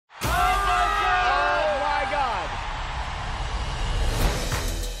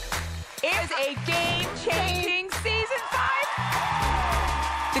a game-changing season 5.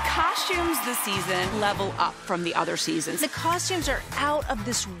 The costumes this season level up from the other seasons. The costumes are out of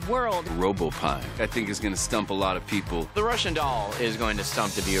this world. Robopine, I think, is going to stump a lot of people. The Russian doll is going to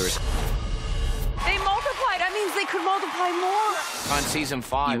stump the viewers. They multiplied. That means they could multiply more. On season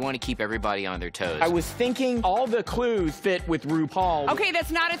 5, you want to keep everybody on their toes. I was thinking all the clues fit with RuPaul. Okay,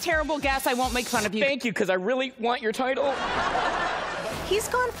 that's not a terrible guess. I won't make fun of you. Thank you, because I really want your title. He's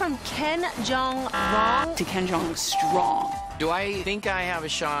gone from Ken Jeong wrong to Ken Jeong strong. Do I think I have a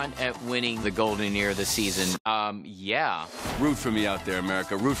shot at winning the Golden Ear this season? Yeah. Root for me out there,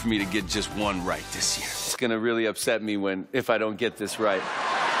 America. Root for me to get just one right this year. It's going to really upset me if I don't get this right.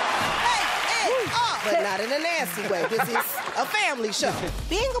 But not in a nasty way. This is a family show.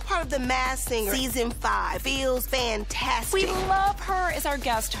 Being a part of the Masked Singer season 5 feels fantastic. We love her as our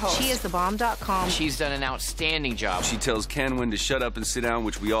guest host. She is thebomb.com. She's done an outstanding job. She tells Ken when to shut up and sit down,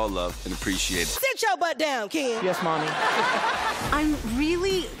 which we all love and appreciate. Sit your butt down, Ken. Yes, Mommy. I'm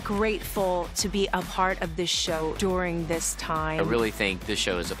really grateful to be a part of this show during this time. I really think this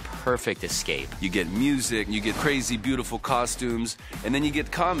show is a perfect escape. You get music, you get crazy, beautiful costumes, and then you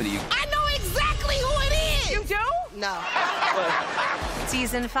get comedy. I know exactly who it is. You do? No.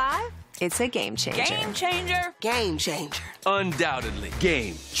 Season 5, it's a game changer. Game changer. Game changer. Undoubtedly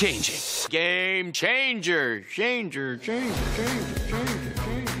game changing. Game changer. Changer.